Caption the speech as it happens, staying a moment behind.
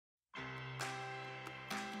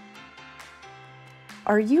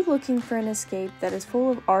Are you looking for an escape that is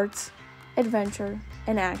full of arts, adventure,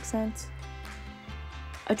 and accents?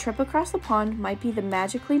 A trip across the pond might be the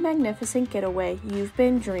magically magnificent getaway you've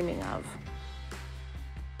been dreaming of.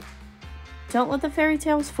 Don't let the fairy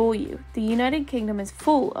tales fool you. The United Kingdom is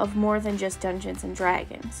full of more than just Dungeons and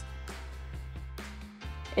Dragons.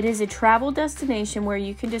 It is a travel destination where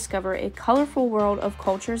you can discover a colorful world of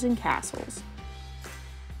cultures and castles.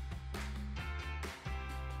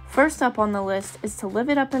 First up on the list is to live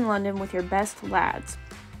it up in London with your best lads.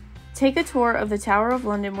 Take a tour of the Tower of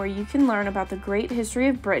London where you can learn about the great history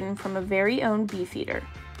of Britain from a very own Beefeater.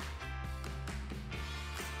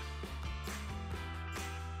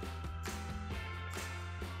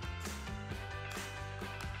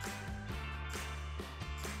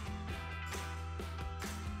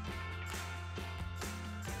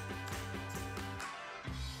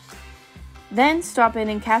 Then stop in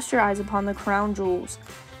and cast your eyes upon the crown jewels.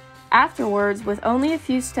 Afterwards, with only a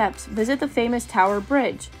few steps, visit the famous Tower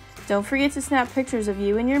Bridge. Don't forget to snap pictures of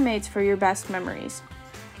you and your mates for your best memories.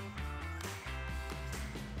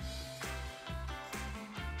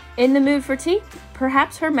 In the mood for tea?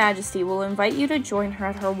 Perhaps Her Majesty will invite you to join her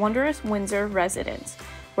at her wondrous Windsor residence,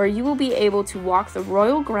 where you will be able to walk the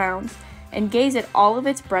royal grounds and gaze at all of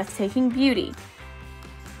its breathtaking beauty.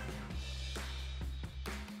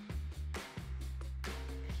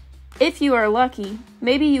 If you are lucky,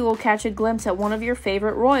 maybe you will catch a glimpse at one of your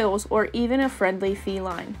favorite royals or even a friendly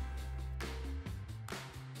feline.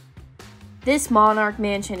 This monarch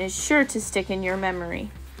mansion is sure to stick in your memory.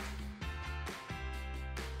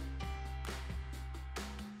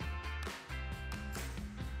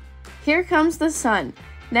 Here comes the sun.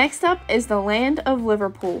 Next up is the land of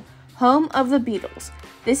Liverpool, home of the Beatles.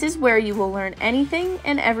 This is where you will learn anything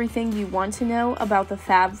and everything you want to know about the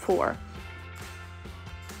Fab Four.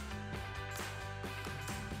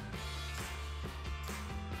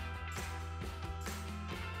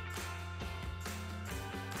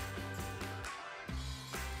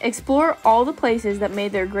 Explore all the places that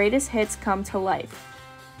made their greatest hits come to life.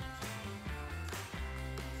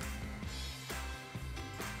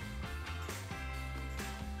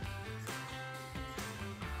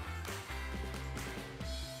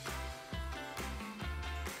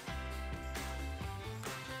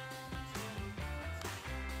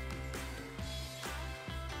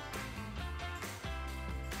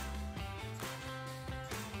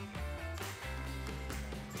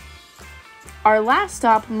 Our last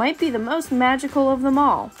stop might be the most magical of them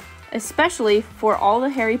all, especially for all the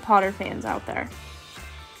Harry Potter fans out there.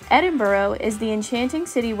 Edinburgh is the enchanting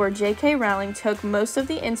city where J.K. Rowling took most of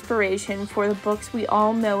the inspiration for the books we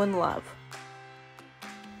all know and love.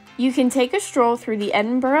 You can take a stroll through the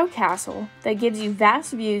Edinburgh Castle that gives you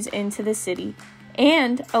vast views into the city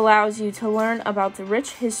and allows you to learn about the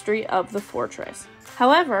rich history of the fortress.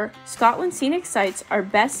 However, Scotland's scenic sights are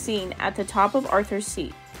best seen at the top of Arthur's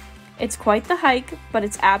Seat. It's quite the hike, but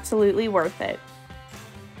it's absolutely worth it.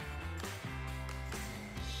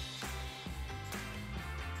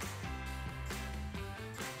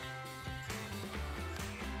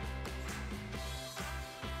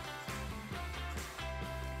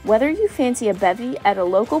 Whether you fancy a bevy at a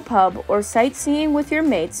local pub or sightseeing with your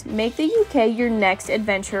mates, make the UK your next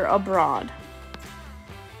adventure abroad.